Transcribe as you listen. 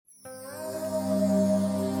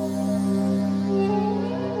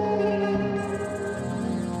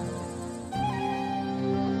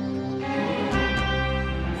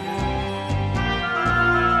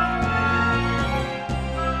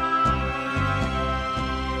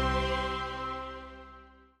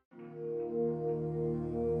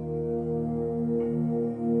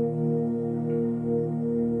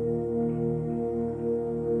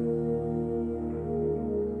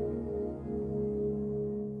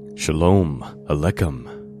Shalom,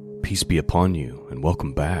 Aleichem, peace be upon you, and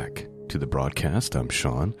welcome back to the broadcast. I'm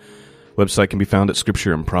Shawn. Website can be found at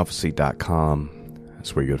scriptureandprophecy.com.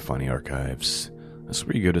 That's where you go to find the archives. That's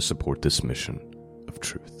where you go to support this mission of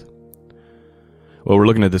truth. Well, we're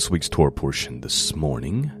looking at this week's Torah portion this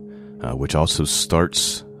morning, which also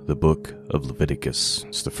starts the book of Leviticus.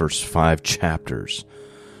 It's the first 5 chapters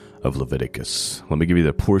of Leviticus. Let me give you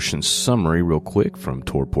the portion summary real quick from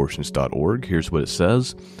TorahPortions.org. Here's what it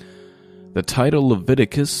says. The title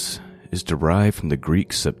Leviticus is derived from the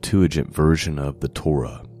Greek Septuagint version of the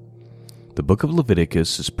Torah. The book of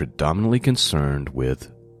Leviticus is predominantly concerned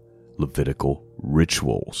with Levitical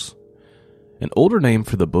rituals. An older name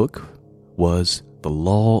for the book was the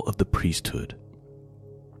Law of the Priesthood,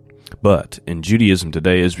 but in Judaism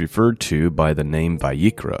today is referred to by the name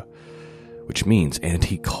Vayikra, which means, and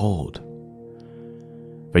he called.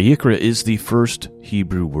 Vayikra is the first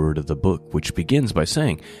Hebrew word of the book, which begins by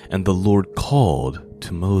saying, and the Lord called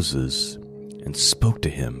to Moses and spoke to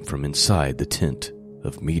him from inside the tent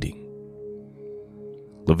of meeting.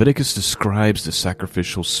 Leviticus describes the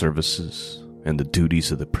sacrificial services and the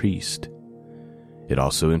duties of the priest. It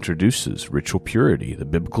also introduces ritual purity, the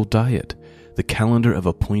biblical diet, the calendar of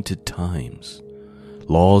appointed times,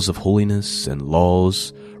 laws of holiness, and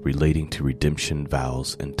laws relating to redemption,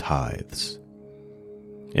 vows, and tithes.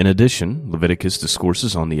 In addition, Leviticus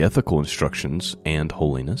discourses on the ethical instructions and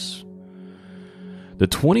holiness. The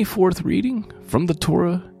 24th reading from the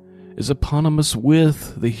Torah is eponymous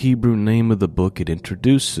with the Hebrew name of the book it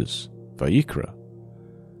introduces, Vayikra.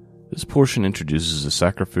 This portion introduces the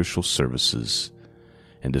sacrificial services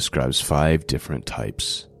and describes 5 different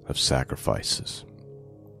types of sacrifices.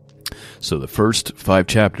 So the first 5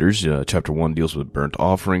 chapters, chapter 1 deals with burnt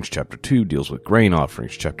offerings, chapter 2 deals with grain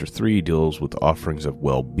offerings, chapter 3 deals with offerings of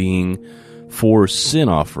well-being, 4 sin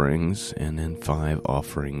offerings, and then 5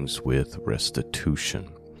 offerings with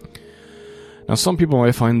restitution. Now some people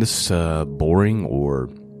might find this boring or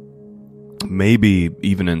maybe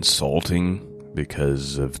even insulting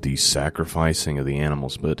because of the sacrificing of the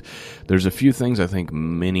animals, but there's a few things I think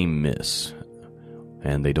many miss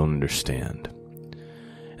and they don't understand.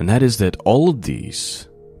 And that is that all of these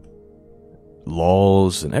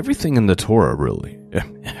laws and everything in the Torah, really,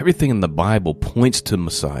 everything in the Bible points to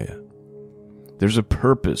Messiah. There's a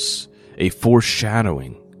purpose, a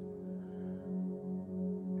foreshadowing.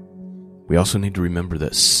 We also need to remember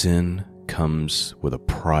that sin comes with a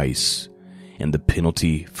price, and the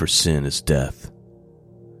penalty for sin is death.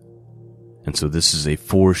 And so this is a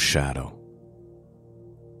foreshadow.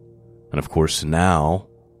 And of course, now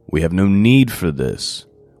we have no need for this.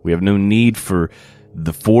 We have no need for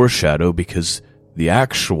the foreshadow because the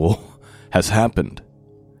actual has happened.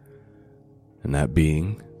 And that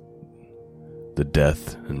being the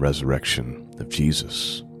death and resurrection of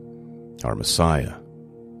Jesus, our Messiah,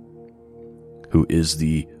 who is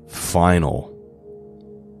the final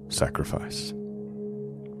sacrifice.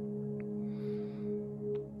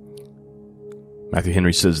 Matthew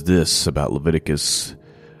Henry says this about Leviticus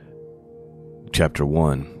chapter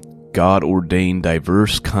 1. God ordained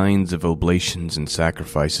diverse kinds of oblations and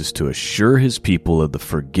sacrifices to assure his people of the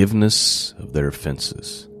forgiveness of their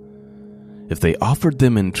offenses, if they offered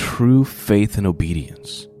them in true faith and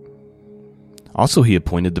obedience. Also he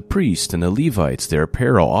appointed the priests and the Levites their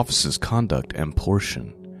apparel, offices, conduct, and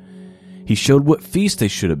portion. He showed what feasts they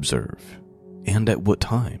should observe, and at what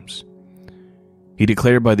times. He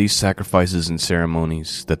declared by these sacrifices and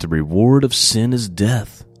ceremonies that the reward of sin is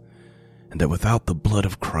death, and that without the blood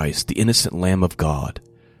of Christ, the innocent Lamb of God,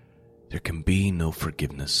 there can be no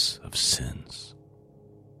forgiveness of sins.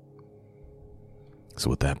 So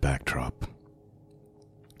with that backdrop,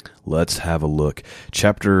 let's have a look.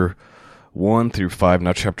 Chapter 1 through 5.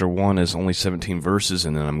 Now chapter 1 is only 17 verses,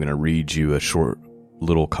 and then I'm going to read you a short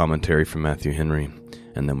little commentary from Matthew Henry,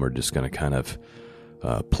 and then we're just going to kind of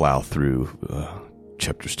plow through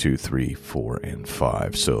chapters 2, 3, 4, and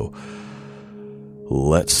 5. So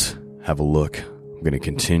let's have a look. I'm going to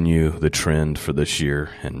continue the trend for this year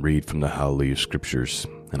and read from the Hallelujah Scriptures,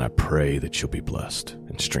 and I pray that you'll be blessed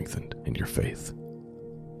and strengthened in your faith.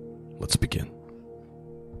 Let's begin.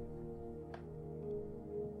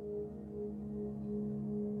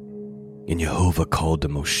 And Jehovah called to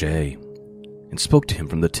Moshe and spoke to him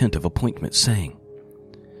from the tent of appointment, saying,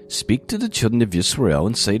 Speak to the children of Israel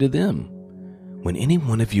and say to them, When any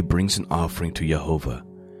one of you brings an offering to Jehovah,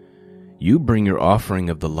 you bring your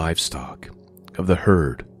offering of the livestock, of the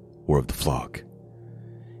herd, or of the flock.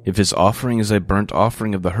 If his offering is a burnt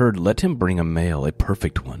offering of the herd, let him bring a male, a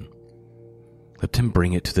perfect one. Let him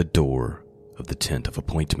bring it to the door of the tent of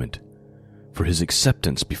appointment, for his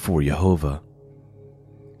acceptance before Jehovah.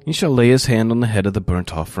 He shall lay his hand on the head of the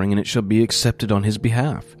burnt offering, and it shall be accepted on his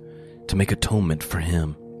behalf, to make atonement for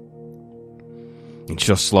him. He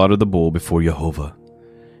shall slaughter the bull before Jehovah,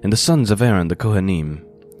 and the sons of Aaron the Kohanim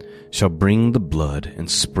shall bring the blood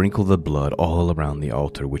and sprinkle the blood all around the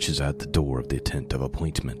altar which is at the door of the tent of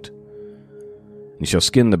appointment. And he shall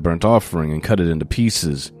skin the burnt offering and cut it into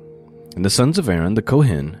pieces, and the sons of Aaron the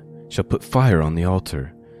Kohen shall put fire on the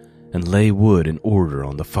altar, and lay wood in order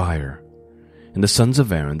on the fire. And the sons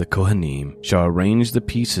of Aaron the Kohanim shall arrange the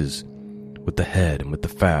pieces with the head and with the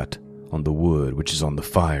fat on the wood which is on the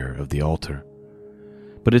fire of the altar.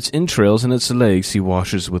 But its entrails and its legs he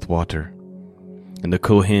washes with water. And the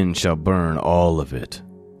Kohen shall burn all of it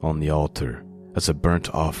on the altar as a burnt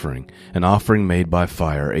offering, an offering made by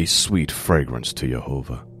fire, a sweet fragrance to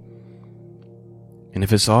Jehovah. And if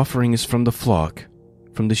his offering is from the flock,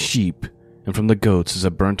 from the sheep, and from the goats as a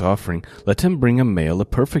burnt offering, let him bring a male, a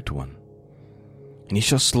perfect one. And he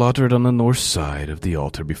shall slaughter it on the north side of the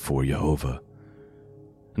altar before Jehovah.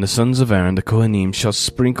 And the sons of Aaron the Kohanim shall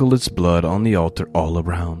sprinkle its blood on the altar all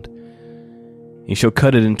around. He shall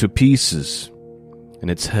cut it into pieces, and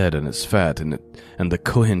its head and its fat, and the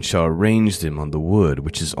Kohen shall arrange them on the wood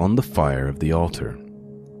which is on the fire of the altar.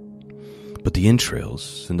 But the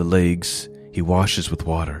entrails and the legs he washes with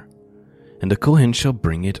water, and the Kohen shall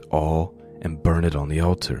bring it all and burn it on the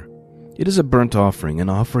altar. It is a burnt offering, an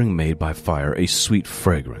offering made by fire, a sweet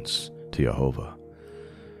fragrance to Jehovah.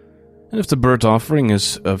 And if the burnt offering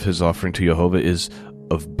of his offering to Jehovah is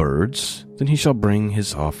of birds, then he shall bring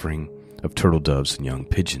his offering of turtle doves and young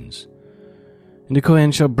pigeons. And the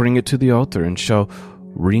Kohen shall bring it to the altar, and shall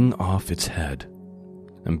wring off its head,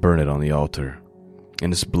 and burn it on the altar.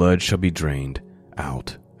 And its blood shall be drained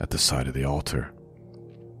out at the side of the altar.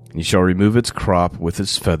 And he shall remove its crop with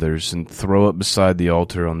its feathers, and throw it beside the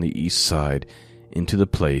altar on the east side into the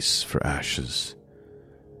place for ashes.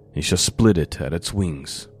 And he shall split it at its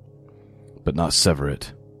wings, but not sever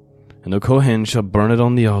it. And the Kohen shall burn it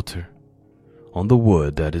on the altar, on the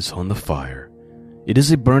wood that is on the fire. It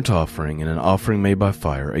is a burnt offering and an offering made by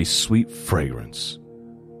fire, a sweet fragrance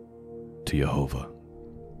to Jehovah.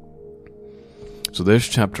 So there's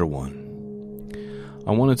chapter 1.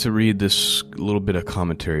 I wanted to read this little bit of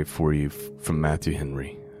commentary for you from Matthew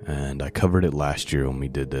Henry, and I covered it last year when we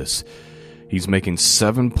did this. He's making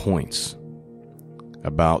 7 points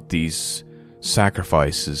about these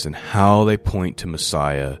sacrifices and how they point to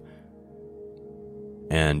Messiah,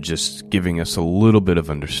 and just giving us a little bit of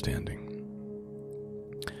understanding.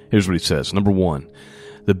 Here's what he says. Number 1,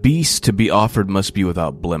 the beast to be offered must be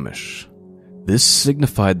without blemish. This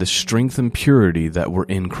signified the strength and purity that were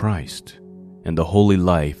in Christ, and the holy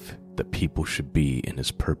life that people should be in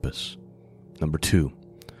his purpose. Number 2,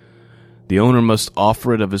 the owner must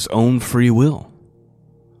offer it of his own free will.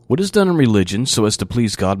 What is done in religion so as to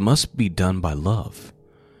please God must be done by love.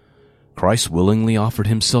 Christ willingly offered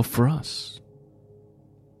himself for us.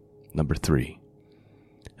 Number 3,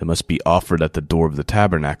 it must be offered at the door of the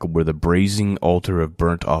tabernacle where the brazen altar of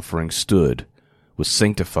burnt offering stood, which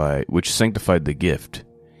sanctified the gift.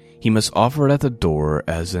 He must offer it at the door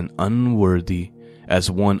as one unworthy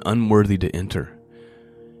to enter,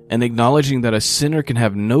 and acknowledging that a sinner can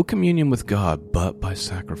have no communion with God but by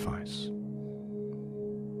sacrifice.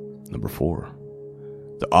 Number 4,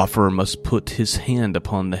 the offerer must put his hand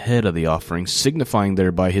upon the head of the offering, signifying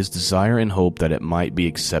thereby his desire and hope that it might be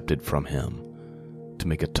accepted from him, to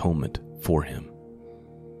make atonement for him.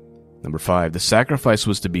 Number 5, the sacrifice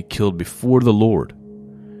was to be killed before the Lord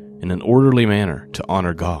in an orderly manner to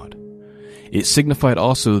honor God. It signified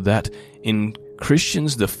also that in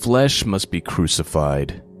Christians the flesh must be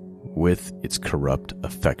crucified with its corrupt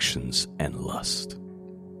affections and lust.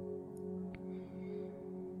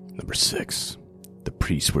 Number 6, the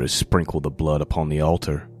priest were to sprinkle the blood upon the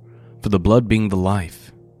altar, for the blood being the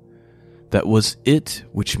life. That was it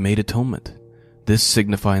which made atonement, this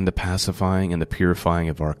signifying the pacifying and the purifying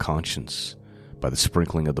of our conscience by the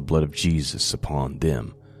sprinkling of the blood of Jesus upon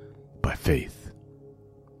them by faith.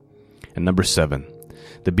 And number 7,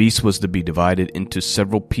 the beast was to be divided into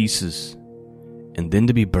several pieces and then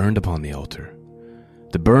to be burned upon the altar.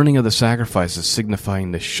 The burning of the sacrifices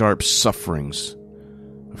signifying the sharp sufferings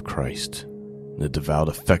of Christ, and the devout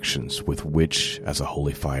affections with which, as a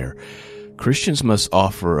holy fire, Christians must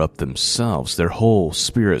offer up themselves, their whole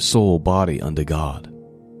spirit, soul, body unto God.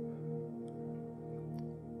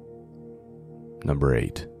 Number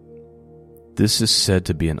 8, this is said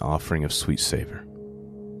to be an offering of sweet savor,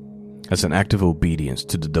 as an act of obedience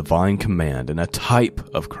to the divine command and a type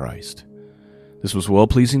of Christ. This was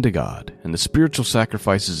well-pleasing to God, and the spiritual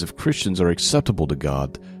sacrifices of Christians are acceptable to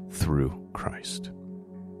God through Christ.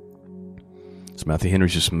 So Matthew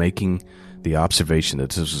Henry's just making the observation that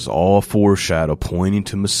this is all a foreshadow pointing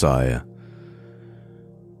to Messiah.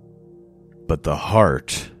 But the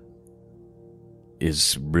heart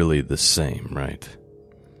is really the same, right?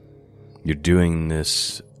 You're doing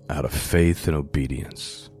this out of faith and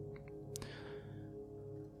obedience.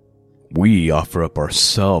 We offer up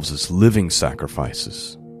ourselves as living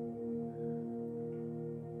sacrifices.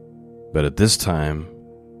 But at this time,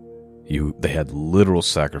 they had literal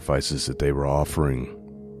sacrifices that they were offering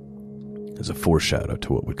as a foreshadow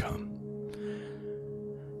to what would come.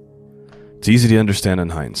 It's easy to understand in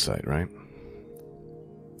hindsight, right?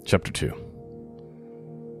 Chapter 2.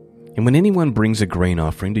 And when anyone brings a grain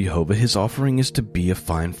offering to Jehovah, his offering is to be of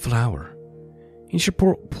fine flour. He shall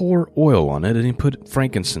pour oil on it, and he put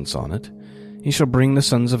frankincense on it. He shall bring the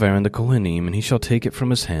sons of Aaron the Kohanim, and he shall take it from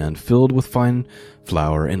his hand, filled with fine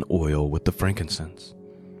flour and oil with the frankincense.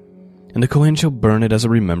 And the Kohen shall burn it as a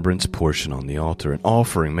remembrance portion on the altar, an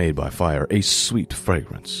offering made by fire, a sweet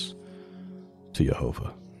fragrance to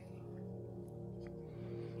Jehovah.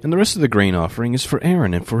 And the rest of the grain offering is for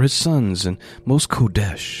Aaron and for his sons, and most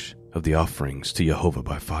kodesh of the offerings to Jehovah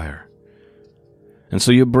by fire. And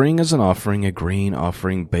so you bring as an offering a grain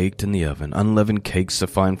offering baked in the oven, unleavened cakes of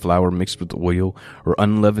fine flour mixed with oil, or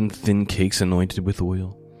unleavened thin cakes anointed with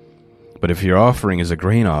oil. But if your offering is a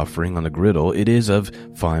grain offering on the griddle, it is of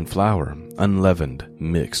fine flour, unleavened,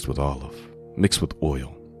 mixed with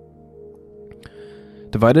oil.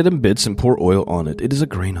 Divide it in bits and pour oil on it. It is a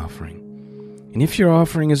grain offering. And if your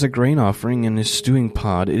offering is a grain offering in a stewing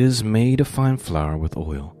pot, it is made of fine flour with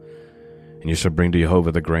oil. And you shall bring to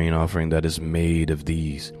Jehovah the grain offering that is made of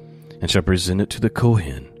these, and shall present it to the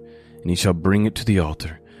Kohen, and he shall bring it to the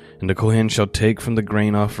altar. And the Kohen shall take from the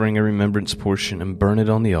grain offering a remembrance portion, and burn it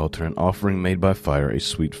on the altar, an offering made by fire, a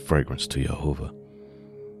sweet fragrance to Jehovah.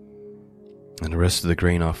 And the rest of the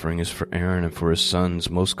grain offering is for Aaron and for his sons,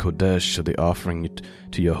 most kodesh of the offering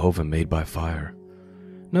to Jehovah made by fire.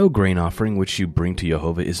 No grain offering which you bring to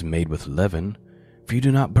Jehovah is made with leaven, for you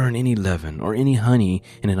do not burn any leaven or any honey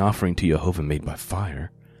in an offering to Jehovah made by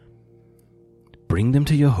fire. Bring them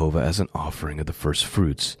to Jehovah as an offering of the first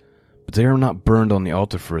fruits, but they are not burned on the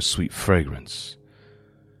altar for a sweet fragrance.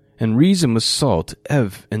 And season with salt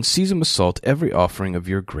every offering of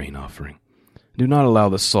your grain offering. Do not allow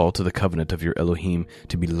the salt of the covenant of your Elohim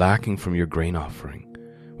to be lacking from your grain offering.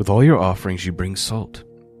 With all your offerings you bring salt.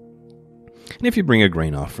 And if you bring a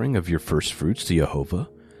grain offering of your first fruits to Jehovah,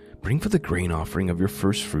 bring for the grain offering of your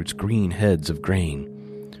first fruits green heads of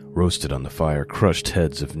grain, roasted on the fire, crushed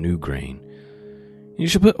heads of new grain. You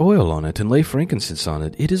shall put oil on it and lay frankincense on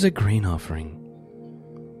it. It is a grain offering.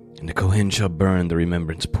 And the Kohen shall burn the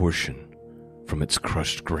remembrance portion from its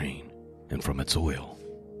crushed grain and from its oil,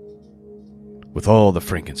 with all the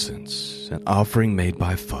frankincense, an offering made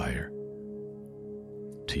by fire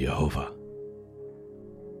to Jehovah.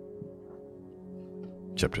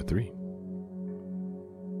 Chapter 3.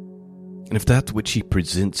 And if that which he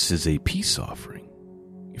presents is a peace offering,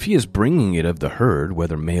 if he is bringing it of the herd,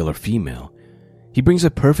 whether male or female, he brings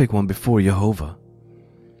a perfect one before Jehovah.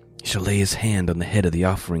 He shall lay his hand on the head of the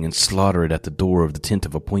offering and slaughter it at the door of the tent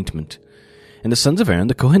of appointment. And the sons of Aaron,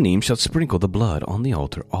 the Kohanim, shall sprinkle the blood on the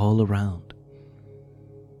altar all around.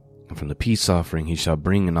 And from the peace offering he shall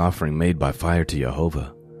bring an offering made by fire to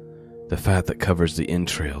Jehovah, the fat that covers the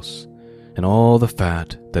entrails, and all the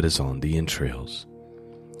fat that is on the entrails,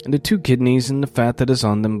 and the 2 kidneys and the fat that is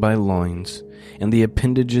on them by loins, and the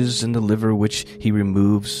appendages and the liver which he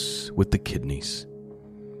removes with the kidneys.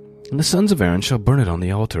 And the sons of Aaron shall burn it on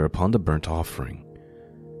the altar upon the burnt offering,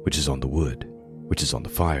 which is on the wood, which is on the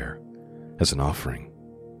fire, as an offering,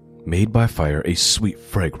 made by fire, a sweet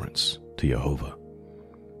fragrance to Jehovah.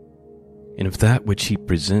 And if that which he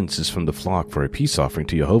presents is from the flock for a peace offering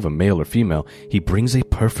to Jehovah, male or female, he brings a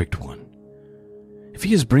perfect one. If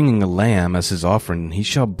he is bringing a lamb as his offering, he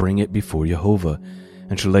shall bring it before Jehovah,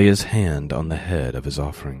 and shall lay his hand on the head of his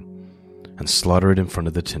offering, and slaughter it in front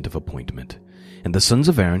of the tent of appointment. And the sons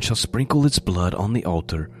of Aaron shall sprinkle its blood on the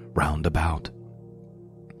altar round about.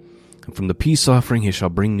 And from the peace offering he shall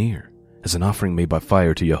bring near, as an offering made by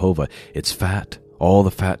fire to Jehovah, its fat, all the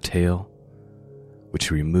fat tail, which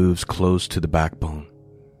he removes close to the backbone,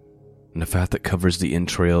 and the fat that covers the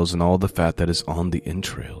entrails, and all the fat that is on the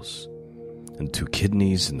entrails, and the 2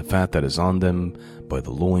 kidneys, and the fat that is on them by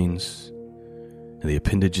the loins, and the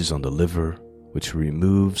appendages on the liver, which he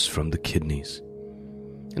removes from the kidneys.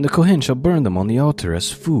 And the Kohen shall burn them on the altar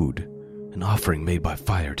as food, an offering made by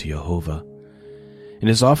fire to Jehovah. And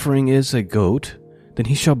his offering is a goat, then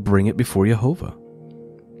he shall bring it before Jehovah.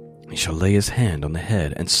 He shall lay his hand on the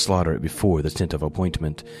head and slaughter it before the tent of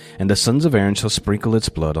appointment, and the sons of Aaron shall sprinkle its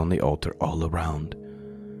blood on the altar all around.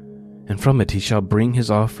 And from it he shall bring his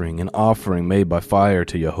offering, an offering made by fire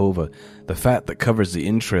to Jehovah, the fat that covers the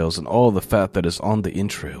entrails, and all the fat that is on the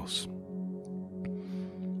entrails,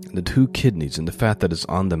 and the 2 kidneys, and the fat that is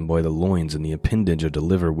on them by the loins, and the appendage of the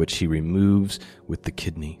liver which he removes with the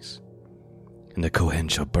kidneys. And the Kohen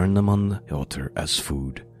shall burn them on the altar as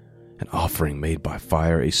food, an offering made by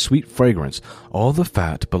fire, a sweet fragrance, all the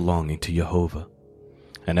fat belonging to Jehovah.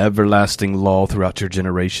 An everlasting law throughout your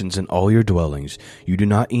generations in all your dwellings. You do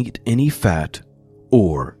not eat any fat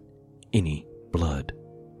or any blood.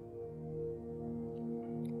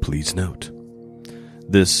 Please note,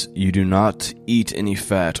 this you do not eat any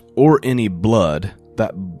fat or any blood,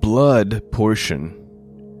 that blood portion,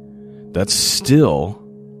 that still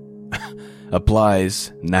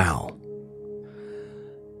applies now.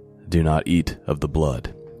 Do not eat of the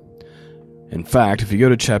blood. In fact, if you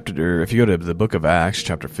go to the book of Acts,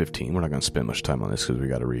 chapter 15, we're not going to spend much time on this because we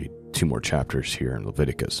got to read 2 more chapters here in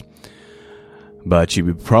Leviticus. But you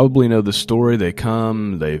would probably know the story. They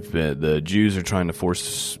come, the Jews are trying to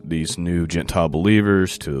force these new Gentile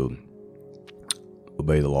believers to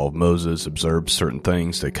obey the law of Moses, observe certain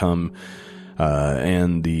things. They come,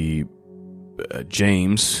 and the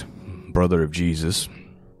James, brother of Jesus,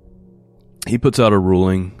 he puts out a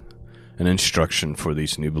ruling, an instruction for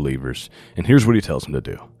these new believers. And here's what he tells them to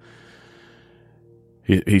do.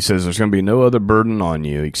 He says there's going to be no other burden on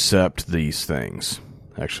you except these things.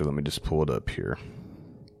 Actually, let me just pull it up here.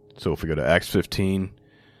 So if we go to Acts 15,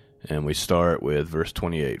 and we start with verse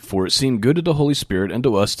 28. For it seemed good to the Holy Spirit and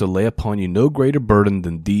to us to lay upon you no greater burden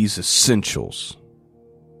than these essentials.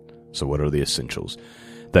 So what are the essentials?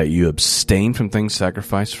 That you abstain from things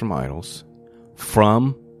sacrificed from idols,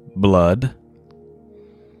 from blood,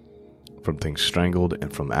 from things strangled,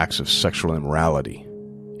 and from acts of sexual immorality.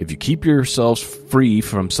 If you keep yourselves free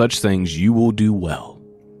from such things, you will do well.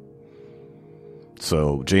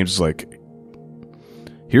 So James is like,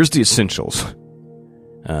 here's the essentials.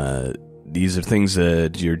 These are things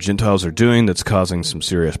that your Gentiles are doing that's causing some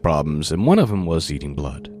serious problems, and one of them was eating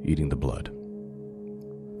the blood.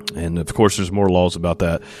 And of course there's more laws about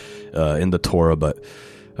that in the Torah, but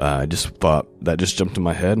I just thought, that just jumped in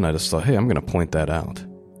my head, and I just thought, hey, I'm going to point that out.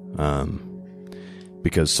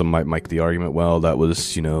 Because some might make the argument, well, that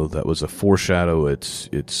was a foreshadow.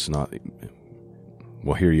 It's not.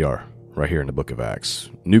 Well, here you are, right here in the book of Acts.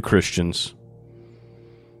 New Christians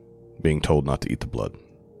being told not to eat the blood.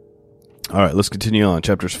 All right, let's continue on.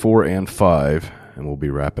 Chapters 4 and 5, and we'll be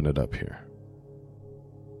wrapping it up here.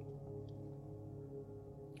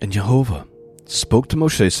 And Jehovah spoke to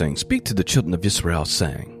Moshe, saying, Speak to the children of Israel,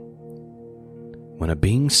 saying, When a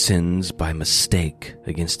being sins by mistake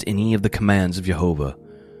against any of the commands of Jehovah,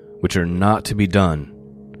 which are not to be done,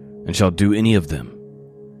 and shall do any of them,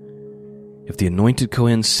 if the anointed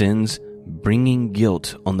Kohen sins, bringing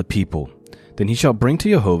guilt on the people, then he shall bring to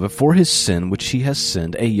Jehovah for his sin which he has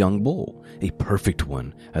sinned a young bull, a perfect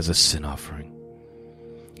one, as a sin offering.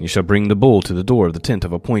 He shall bring the bull to the door of the tent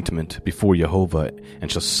of appointment before Jehovah,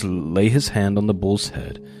 and shall lay his hand on the bull's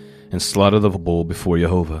head, and slaughter the bull before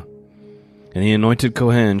Jehovah. And the anointed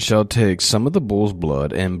Kohen shall take some of the bull's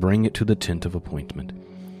blood, and bring it to the tent of appointment.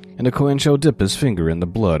 And the Kohen shall dip his finger in the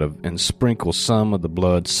blood, and sprinkle some of the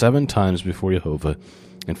blood 7 times before Jehovah,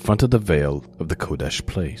 in front of the veil of the Kodesh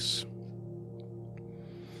place.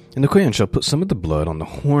 And the Kohen shall put some of the blood on the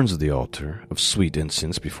horns of the altar of sweet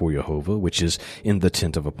incense before Jehovah, which is in the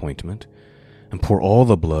tent of appointment, and pour all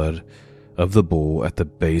the blood of the bull at the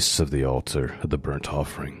base of the altar of the burnt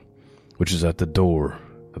offering, which is at the door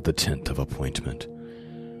of the tent of appointment.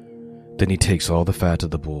 Then he takes all the fat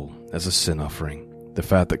of the bull as a sin offering, the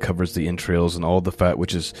fat that covers the entrails, and all the fat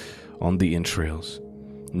which is on the entrails,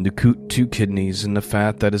 and the 2 kidneys, and the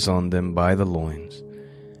fat that is on them by the loins,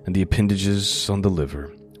 and the appendages on the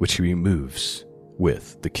liver, which he removes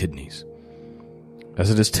with the kidneys. As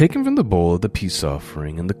it is taken from the bowl of the peace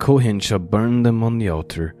offering, and the Kohen shall burn them on the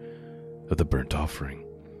altar of the burnt offering.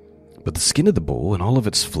 But the skin of the bull, and all of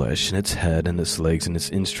its flesh, and its head, and its legs, and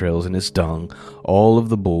its entrails, and its dung, all of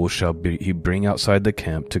the bull shall he bring outside the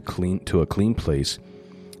camp to a clean place,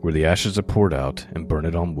 where the ashes are poured out, and burn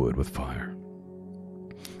it on wood with fire.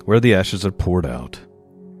 Where the ashes are poured out,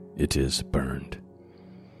 it is burned.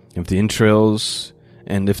 If the entrails,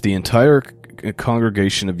 and if the entire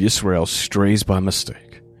congregation of Israel strays by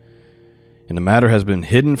mistake, and the matter has been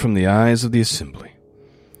hidden from the eyes of the assembly,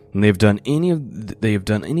 and they have done any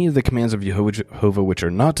of the commands of Jehovah which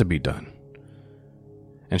are not to be done,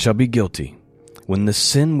 and shall be guilty, When the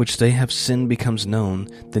sin which they have sinned becomes known,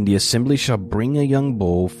 then the assembly shall bring a young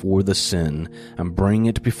bull for the sin, and bring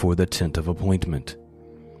it before the tent of appointment.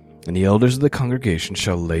 And the elders of the congregation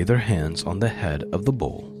shall lay their hands on the head of the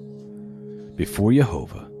bull before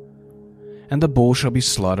Jehovah, and the bull shall be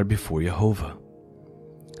slaughtered before Jehovah.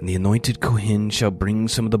 And the anointed Kohen shall bring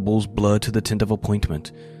some of the bull's blood to the tent of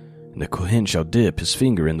appointment, and the Kohen shall dip his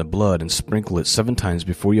finger in the blood and sprinkle it 7 times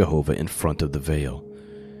before Jehovah in front of the veil,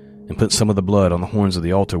 and put some of the blood on the horns of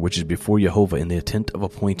the altar which is before Jehovah in the tent of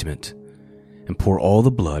appointment, and pour all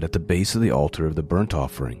the blood at the base of the altar of the burnt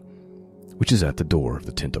offering, which is at the door of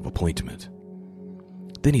the tent of appointment.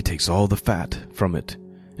 Then he takes all the fat from it,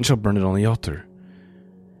 and shall burn it on the altar.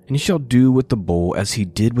 And he shall do with the bull as he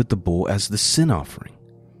did with the bull as the sin offering.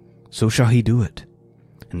 So shall he do it.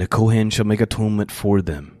 And the Kohen shall make atonement for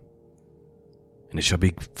them, and it shall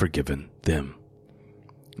be forgiven them.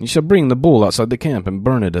 And he shall bring the bull outside the camp and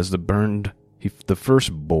burn it as the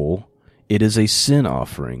first bull. It is a sin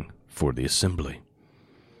offering for the assembly.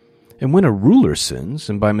 And when a ruler sins,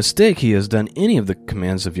 and by mistake he has done any of the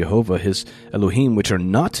commands of Jehovah his Elohim which are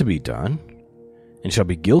not to be done, and shall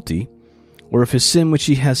be guilty, or if his sin which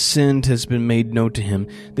he has sinned has been made known to him,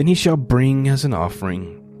 then he shall bring as an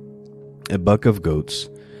offering a buck of goats,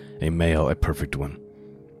 a male, a perfect one,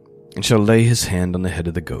 and shall lay his hand on the head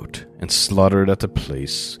of the goat, and slaughter it at the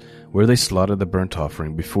place where they slaughter the burnt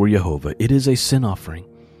offering before Jehovah. It is a sin offering.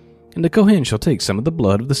 And the Kohen shall take some of the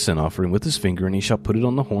blood of the sin offering with his finger, and he shall put it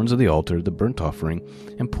on the horns of the altar of the burnt offering,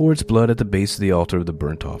 and pour its blood at the base of the altar of the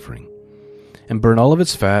burnt offering, and burn all of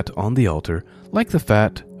its fat on the altar, like the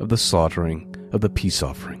fat of the slaughtering of the peace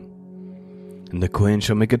offering. And the Kohen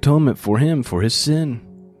shall make atonement for him for his sin,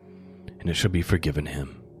 and it shall be forgiven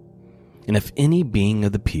him. And if any being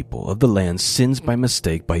of the people of the land sins by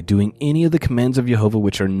mistake by doing any of the commands of Jehovah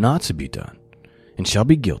which are not to be done, and shall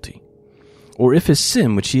be guilty, or if his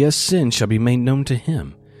sin which he has sinned shall be made known to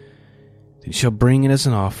him, then he shall bring it as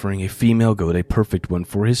an offering a female goat, a perfect one,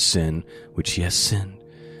 for his sin which he has sinned.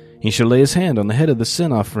 He shall lay his hand on the head of the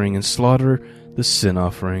sin offering and slaughter the sin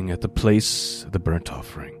offering at the place of the burnt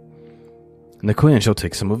offering. And the Kohen shall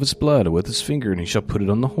take some of its blood with his finger, and he shall put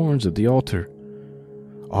it on the horns of the altar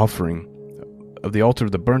of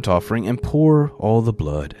the burnt offering, and pour all the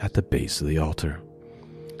blood at the base of the altar.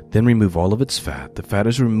 Then remove all of its fat. The fat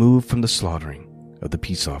is removed from the slaughtering of the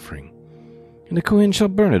peace offering. And the Kohen shall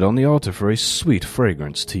burn it on the altar for a sweet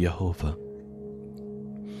fragrance to Jehovah.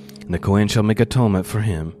 And the Kohen shall make atonement for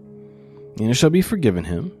him, and it shall be forgiven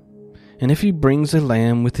him. And if he brings a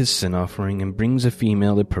lamb with his sin offering, and brings a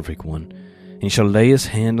female, a perfect one, and he shall lay his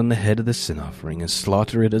hand on the head of the sin offering, and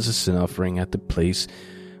slaughter it as a sin offering at the place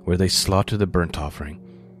where they slaughter the burnt offering.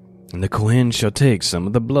 And the Kohen shall take some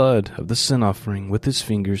of the blood of the sin offering with his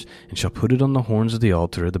fingers, and shall put it on the horns of the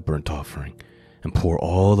altar of the burnt offering, and pour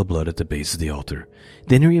all the blood at the base of the altar.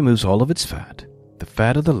 Then he removes all of its fat. The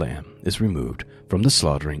fat of the lamb is removed from the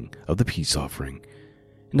slaughtering of the peace offering.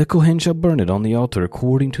 And the Kohen shall burn it on the altar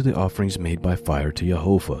according to the offerings made by fire to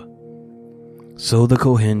Jehovah. So the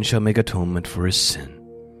Kohen shall make atonement for his sin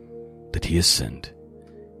that he has sinned,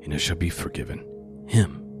 and it shall be forgiven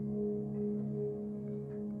him.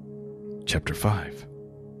 Chapter 5.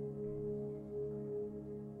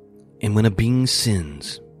 And when a being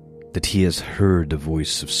sins, that he has heard the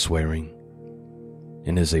voice of swearing,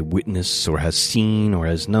 and is a witness, or has seen, or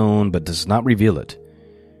has known, but does not reveal it,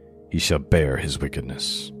 he shall bear his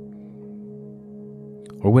wickedness.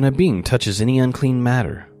 Or when a being touches any unclean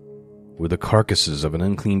matter, or the carcasses of an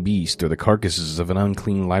unclean beast, or the carcasses of an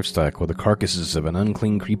unclean livestock, or the carcasses of an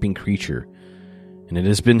unclean creeping creature, and it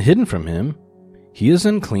has been hidden from him, he is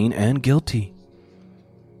unclean and guilty.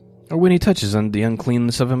 Or when he touches on the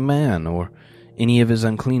uncleanness of a man, or any of his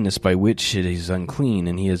uncleanness by which it is unclean,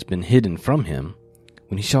 and he has been hidden from him,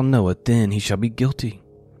 when he shall know it, then he shall be guilty.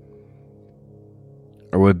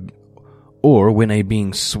 Or when a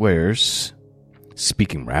being swears,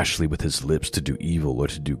 speaking rashly with his lips to do evil or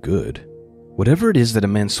to do good, whatever it is that a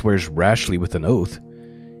man swears rashly with an oath,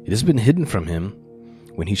 it has been hidden from him.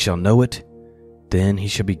 When he shall know it, then he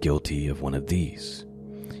shall be guilty of one of these.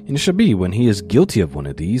 And it shall be, when he is guilty of one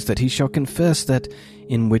of these, that he shall confess that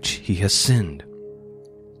in which he has sinned.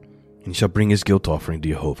 And he shall bring his guilt offering to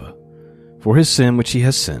Jehovah for his sin which he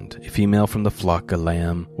has sinned, a female from the flock, a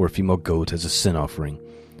lamb, or a female goat as a sin offering.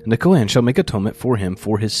 And the Kohen shall make atonement for him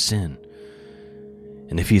for his sin.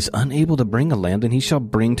 And if he is unable to bring a lamb, then he shall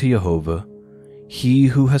bring to Jehovah, he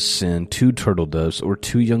who has sinned, 2 turtle doves or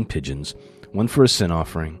 2 young pigeons, one for a sin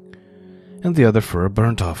offering, and the other for a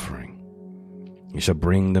burnt offering. He shall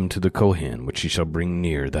bring them to the Kohen, which he shall bring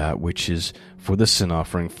near that which is for the sin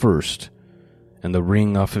offering first, and the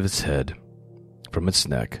ring off of its head, from its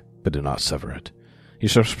neck, but do not sever it. You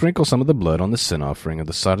shall sprinkle some of the blood on the sin offering at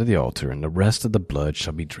the side of the altar, and the rest of the blood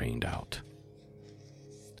shall be drained out.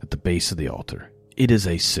 At the base of the altar, it is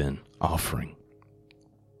a sin offering.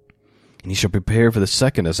 And he shall prepare for the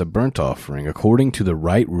second as a burnt offering, according to the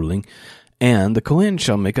right ruling, and the Kohen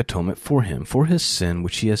shall make atonement for him, for his sin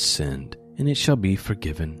which he has sinned, and it shall be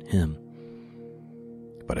forgiven him.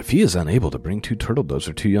 But if he is unable to bring 2 turtle doves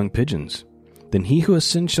or 2 young pigeons, then he who has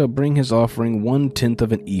sinned shall bring his offering 1/10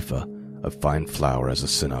 of an ephah of fine flour as a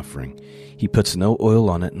sin offering. He puts no oil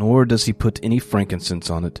on it, nor does he put any frankincense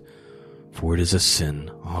on it, for it is a sin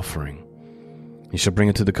offering. He shall bring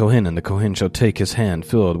it to the Kohen, and the Kohen shall take his hand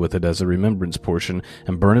filled with it as a remembrance portion,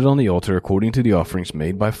 and burn it on the altar according to the offerings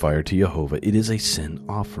made by fire to Jehovah. It is a sin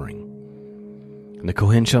offering. And the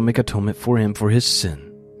Kohen shall make atonement for him for his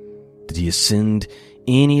sin, that he has sinned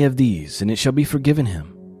any of these, and it shall be forgiven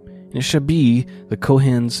him. And it shall be the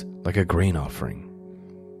Kohen's like a grain offering.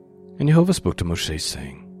 And Jehovah spoke to Moshe,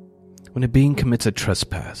 saying, When a being commits a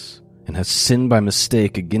trespass, and has sinned by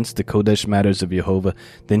mistake against the Kodesh matters of Jehovah,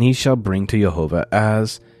 then he shall bring to Jehovah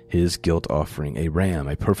as his guilt offering a ram,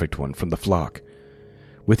 a perfect one, from the flock,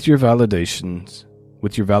 with your valuations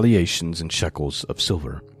and shekels of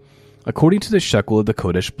silver, according to the shekel of the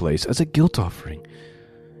Kodesh place, as a guilt offering.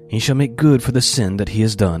 He shall make good for the sin that he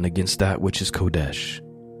has done against that which is Kodesh,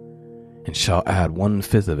 and shall add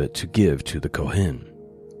 1/5 of it to give to the Kohen.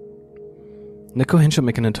 And the Kohen shall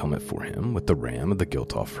make an atonement for him with the ram of the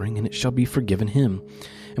guilt offering, and it shall be forgiven him.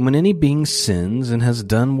 And when any being sins and has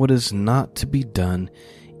done what is not to be done,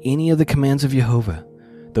 any of the commands of Jehovah,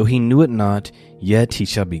 though he knew it not, yet he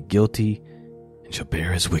shall be guilty and shall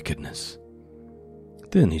bear his wickedness.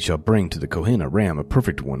 Then he shall bring to the Kohen a ram, a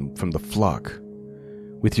perfect one, from the flock,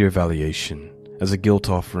 with your valuation, as a guilt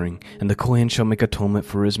offering, and the Kohen shall make atonement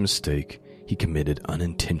for his mistake he committed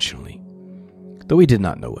unintentionally, though he did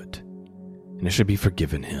not know it, and it shall be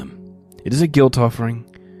forgiven him. It is a guilt offering.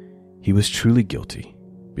 He was truly guilty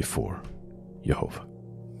before Jehovah.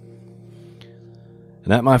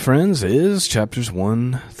 And that, my friends, is chapters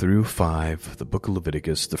 1 through 5, the book of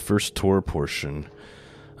Leviticus, the first Torah portion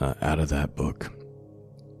out of that book.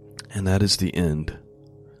 And that is the end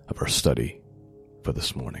of our study for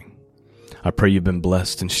this morning. I pray you've been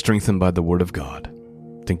blessed and strengthened by the Word of God.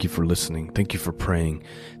 Thank you for listening. Thank you for praying.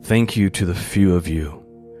 Thank you to the few of you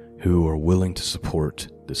who are willing to support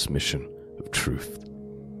this mission of truth.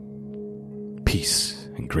 Peace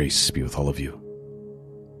and grace be with all of you.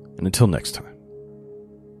 And until next time,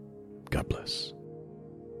 God bless.